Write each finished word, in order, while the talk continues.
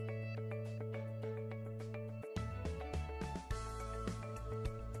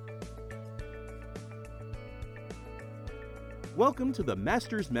Welcome to the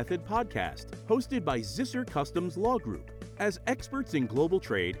Masters Method podcast, hosted by Zisser Customs Law Group. As experts in global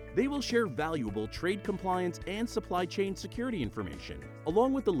trade, they will share valuable trade compliance and supply chain security information,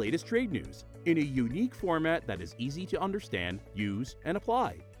 along with the latest trade news, in a unique format that is easy to understand, use, and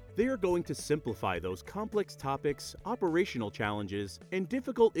apply. They are going to simplify those complex topics, operational challenges, and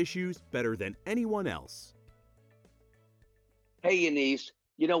difficult issues better than anyone else. Hey, Yanis,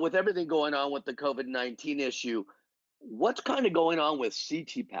 with everything going on with the COVID-19 issue, what's kind of going on with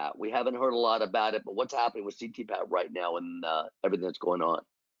CTPAT? We haven't heard a lot about it, but what's happening with CTPAT right now and everything that's going on?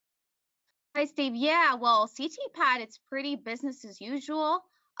 Hi, Steve. Yeah, well, CTPAT, it's pretty business as usual.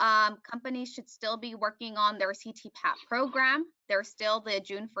 Companies should still be working on their CTPAT program. There's still the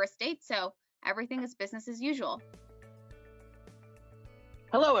June 1st date, so everything is business as usual.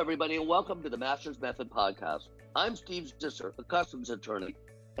 Hello, everybody, and welcome to the Masters Method podcast. I'm Steve Zisser, a customs attorney,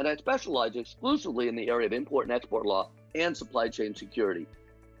 and I specialize exclusively in the area of import and export law and supply chain security.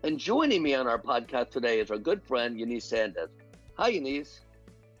 And joining me on our podcast today is our good friend, Yanis Sandez. Hi, Yanis.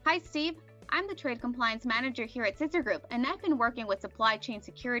 Hi, Steve. I'm the Trade Compliance Manager here at Zisser Group, and I've been working with supply chain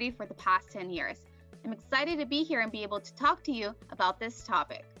security for the past 10 years. I'm excited to be here and be able to talk to you about this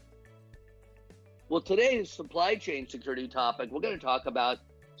topic. Well, today's supply chain security topic, we're going to talk about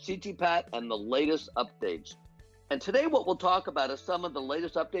CTPAT and the latest updates. And today what we'll talk about is some of the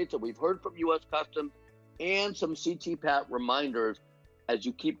latest updates that we've heard from U.S. Customs and some CTPAT reminders as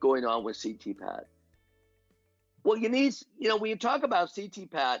you keep going on with CTPAT. Well, Yanis, when you talk about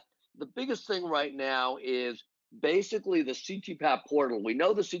CTPAT, the biggest thing right now is basically the CTPAT portal. We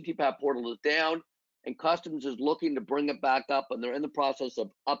know the CTPAT portal is down and Customs is looking to bring it back up, and they're in the process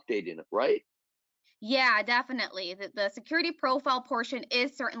of updating it, right? Yeah, definitely. The security profile portion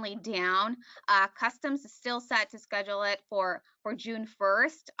is certainly down. Customs is still set to schedule it for June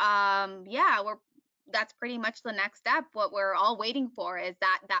 1st. That's pretty much the next step. What we're all waiting for is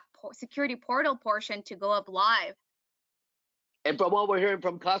that security portal portion to go up live. And from what we're hearing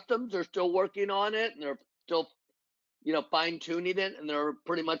from Customs, they're still working on it, and they're still, fine-tuning it, and they're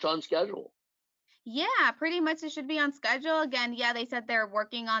pretty much on schedule. Yeah, pretty much it should be on schedule. Again, yeah, they said they're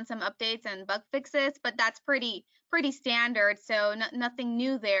working on some updates and bug fixes, but that's pretty standard, so nothing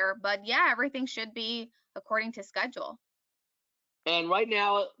new there. But yeah, everything should be according to schedule. And right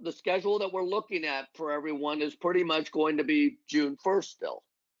now, the schedule that we're looking at for everyone is pretty much going to be June 1st still.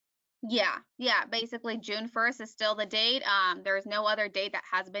 Yeah, basically June 1st is still the date. There's no other date that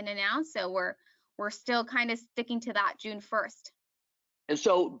has been announced, so we're still kind of sticking to that June 1st. And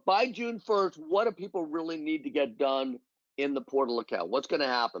so by June 1st, what do people really need to get done in the portal account? What's going to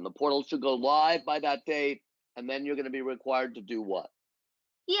happen? The portal should go live by that date, and then you're going to be required to do what?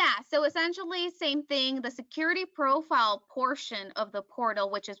 Yeah, so essentially same thing, the security profile portion of the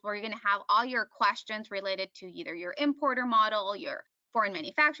portal, which is where you're going to have all your questions related to either your importer model, your foreign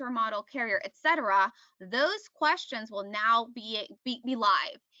manufacturer model, carrier, etc. Those questions will now be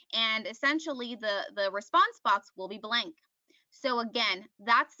live, and essentially the response box will be blank. So again,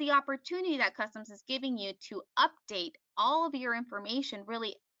 that's the opportunity that Customs is giving you to update all of your information,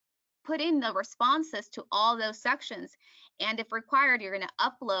 really put in the responses to all those sections. And if required, you're going to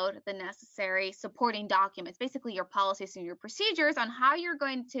upload the necessary supporting documents, basically your policies and your procedures on how you're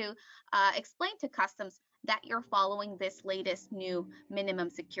going to explain to Customs that you're following this latest new minimum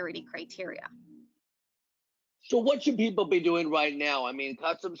security criteria. So what should people be doing right now? I mean,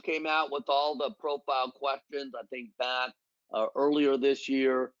 Customs came out with all the profile questions, I think, back earlier this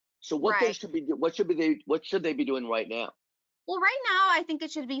year. So what Right. what should they be doing right now? Well, right now, I think it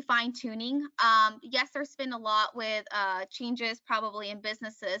should be fine tuning. Yes, there's been a lot with changes probably in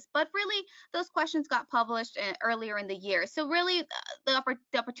businesses, but really those questions got published earlier in the year. So really the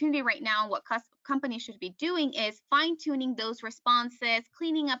opportunity right now, what companies should be doing is fine tuning those responses,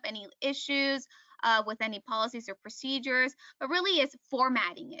 cleaning up any issues with any policies or procedures, but really is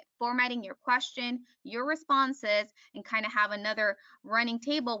formatting your question, your responses, and kind of have another running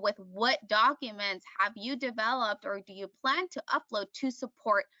table with what documents have you developed or do you plan to upload to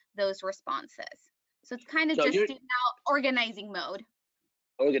support those responses. So it's kind of just now organizing mode.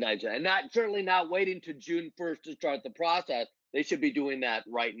 Organizing, and certainly not waiting to June 1st to start the process. They should be doing that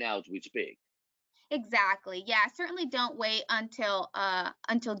right now as we speak. Exactly. Yeah, certainly don't wait until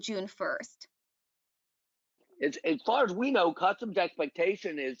June 1st. As far as we know, Customs'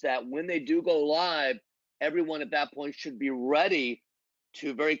 expectation is that when they do go live, everyone at that point should be ready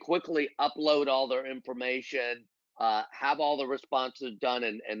to very quickly upload all their information, have all the responses done,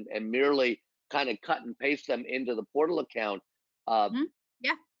 and merely kind of cut and paste them into the portal account.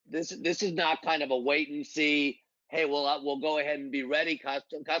 Yeah. This is not kind of a wait and see. Hey, we'll go ahead and be ready.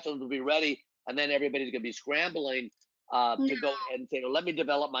 Customs will be ready, and then everybody's going to be scrambling. to go ahead and say, let me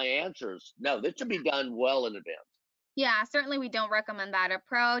develop my answers. No, this should be done well in advance. Yeah, certainly we don't recommend that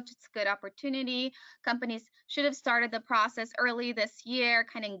approach. It's a good opportunity. Companies should have started the process early this year,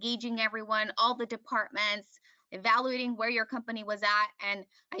 kind of engaging everyone, all the departments, evaluating where your company was at, and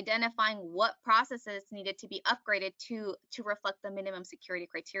identifying what processes needed to be upgraded to reflect the minimum security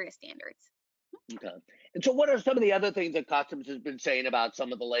criteria standards. Okay. And so what are some of the other things that Customs has been saying about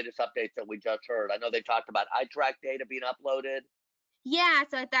some of the latest updates that we just heard? I know they talked about iTrack data being uploaded. Yeah,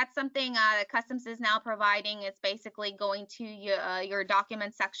 so that's something that Customs is now providing. It's basically going to your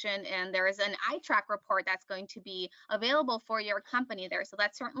document section, and there is an iTrack report that's going to be available for your company there. So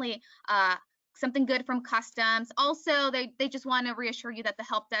that's certainly something good from Customs. Also, they just want to reassure you that the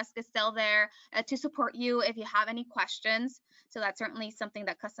help desk is still there to support you if you have any questions. So that's certainly something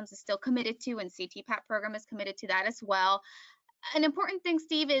that Customs is still committed to, and CTPAT program is committed to that as well. An important thing,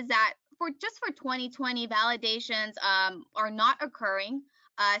 Steve, is that for 2020, validations are not occurring.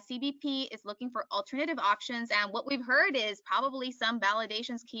 CBP is looking for alternative options, and what we've heard is probably some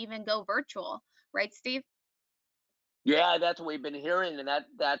validations can even go virtual, right, Steve? Yeah, that's what we've been hearing, and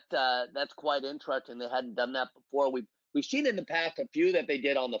that's quite interesting. They hadn't done that before. We've seen in the past a few that they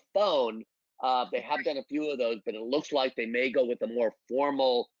did on the phone. They have done a few of those, but it looks like they may go with a more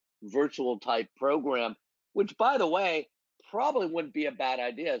formal virtual type program, which, by the way, probably wouldn't be a bad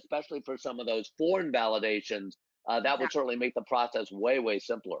idea, especially for some of those foreign validations. That would certainly make the process way, way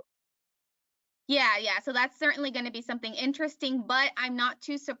simpler. Yeah. So that's certainly going to be something interesting, but I'm not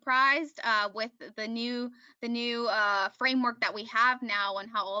too surprised with the new framework that we have now and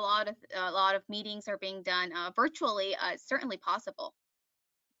how a lot of meetings are being done virtually. It's certainly possible.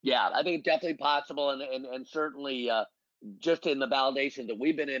 Yeah, I think it's definitely possible, and certainly just in the validation that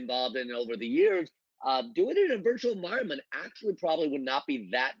we've been involved in over the years, doing it in a virtual environment actually probably would not be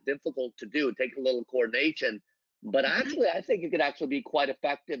that difficult to do. It takes a little coordination, but Mhm. actually, I think it could actually be quite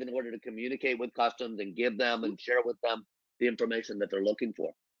effective in order to communicate with customs and give them Mhm. and share with them the information that they're looking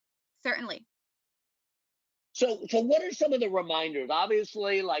for. Certainly. So what are some of the reminders?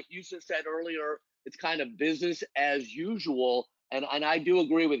 Obviously, like you just said earlier, it's kind of business as usual, and I do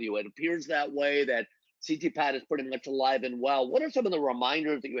agree with you. It appears that way that CTPAT is pretty much alive and well. What are some of the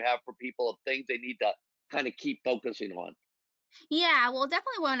reminders that you have for people of things they need to kind of keep focusing on? Yeah, well,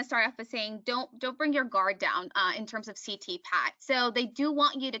 definitely want to start off by saying don't bring your guard down in terms of CTPAT. So they do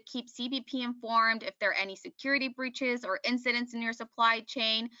want you to keep CBP informed if there are any security breaches or incidents in your supply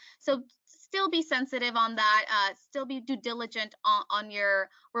chain. So still be sensitive on that. Still be due diligent on your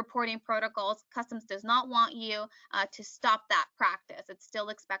reporting protocols. Customs does not want you to stop that practice. It's still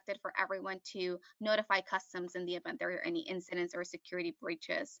expected for everyone to notify customs in the event there are any incidents or security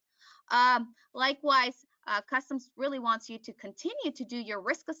breaches. Likewise, Customs really wants you to continue to do your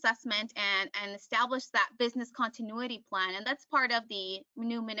risk assessment and establish that business continuity plan. And that's part of the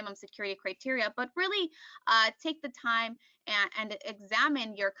new minimum security criteria. But really take the time and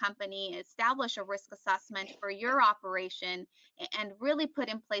examine your company, establish a risk assessment for your operation, and really put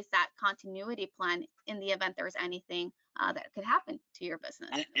in place that continuity plan in the event there's anything that could happen to your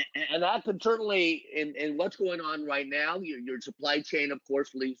business. And that could certainly, in what's going on right now, your supply chain, of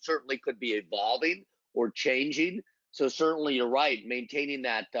course, certainly could be evolving or changing. So certainly, you're right. Maintaining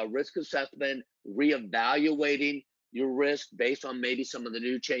that risk assessment, reevaluating your risk based on maybe some of the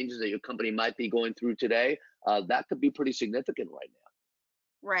new changes that your company might be going through today, that could be pretty significant right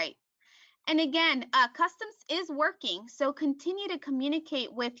now. Right. And again, customs is working, so continue to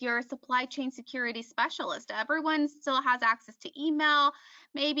communicate with your supply chain security specialist. Everyone still has access to email.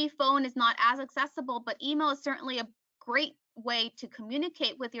 Maybe phone is not as accessible, but email is certainly a great way to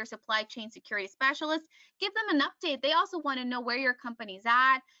communicate with your supply chain security specialist. Give them an update. They also want to know where your company's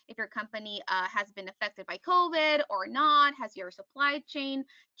at, if your company has been affected by COVID or not, has your supply chain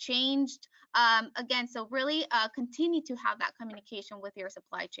changed. Again, so really continue to have that communication with your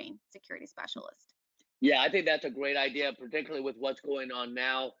supply chain security specialist. Yeah, I think that's a great idea, particularly with what's going on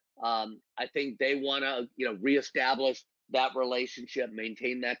now. I think they want to, reestablish that relationship,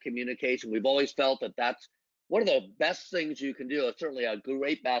 maintain that communication. We've always felt that that's one of the best things you can do. It's certainly a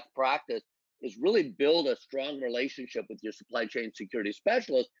great best practice is really build a strong relationship with your supply chain security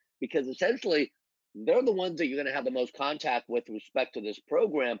specialist because essentially they're the ones that you're going to have the most contact with respect to this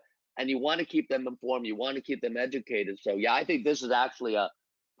program, and you want to keep them informed. You want to keep them educated. So yeah, I think this is actually a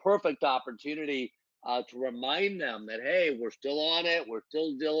perfect opportunity to remind them that, hey, we're still on it, we're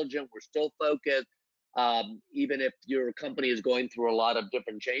still diligent, we're still focused. Even if your company is going through a lot of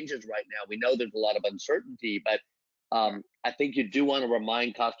different changes right now, we know there's a lot of uncertainty, but I think you do want to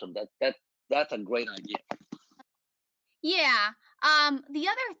remind customs that's a great idea. Yeah. The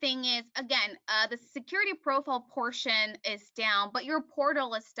other thing is, again, the security profile portion is down, but your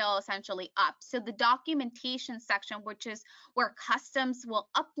portal is still essentially up. So the documentation section, which is where customs will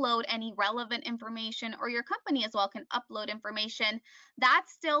upload any relevant information, or your company as well can upload information,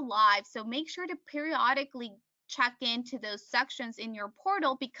 that's still live. So make sure to periodically check into those sections in your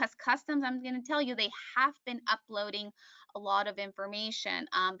portal, because customs, I'm going to tell you, they have been uploading a lot of information.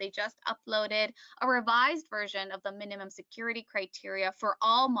 They just uploaded a revised version of the minimum security criteria for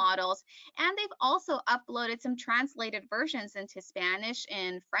all models, and they've also uploaded some translated versions into Spanish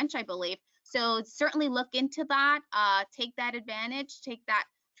and French, I believe. So certainly look into that. Take that advantage, take that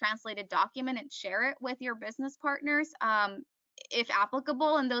translated document and share it with your business partners, if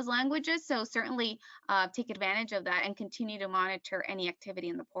applicable, in those languages. So certainly take advantage of that and continue to monitor any activity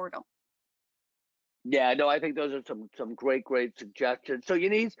in the portal. Yeah, no, I think those are some great suggestions. So,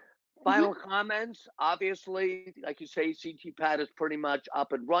 Yanis, final Mhm. comments. Obviously, like you say, CTPAT is pretty much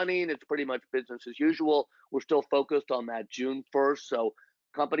up and running. It's pretty much business as usual. We're still focused on that June 1st, so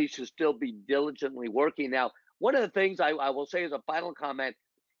companies should still be diligently working. Now, one of the things I will say as a final comment,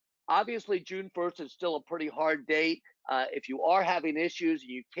 obviously June 1st is still a pretty hard date. If you are having issues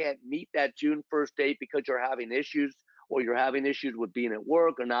and you can't meet that June 1st date because you're having issues, or you're having issues with being at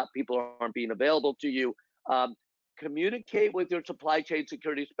work, or not, people aren't being available to you, um, communicate with your supply chain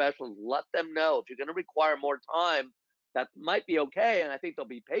security specialist. Let them know if you're going to require more time. That might be okay, and I think they'll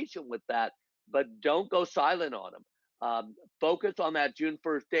be patient with that. But don't go silent on them. Focus on that June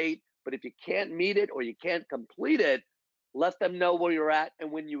 1st date. But if you can't meet it or you can't complete it, let them know where you're at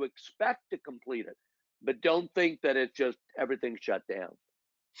and when you expect to complete it. But don't think that it's just everything shut down.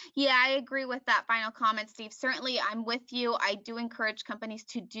 Yeah, I agree with that final comment, Steve. Certainly, I'm with you. I do encourage companies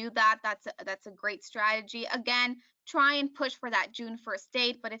to do that. That's a great strategy. Again, try and push for that June 1st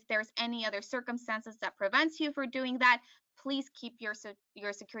date, but if there's any other circumstances that prevents you from doing that, please keep your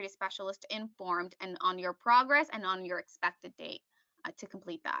security specialist informed and on your progress and on your expected date to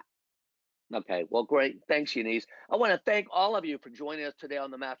complete that. Okay, well, great. Thanks, Eunice. I want to thank all of you for joining us today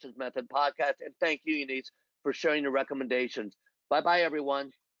on the Masters Method podcast. And thank you, Eunice, for sharing your recommendations. Bye bye,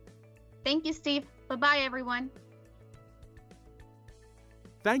 everyone. Thank you, Steve. Bye-bye, everyone.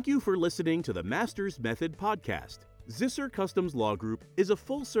 Thank you for listening to the Masters Method podcast. Zisser Customs Law Group is a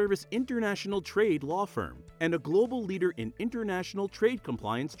full-service international trade law firm and a global leader in international trade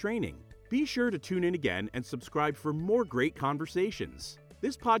compliance training. Be sure to tune in again and subscribe for more great conversations.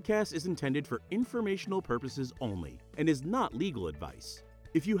 This podcast is intended for informational purposes only and is not legal advice.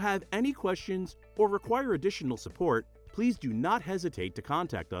 If you have any questions or require additional support, please do not hesitate to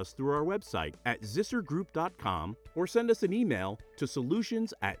contact us through our website at zissergroup.com or send us an email to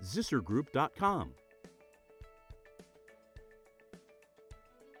solutions@zissergroup.com.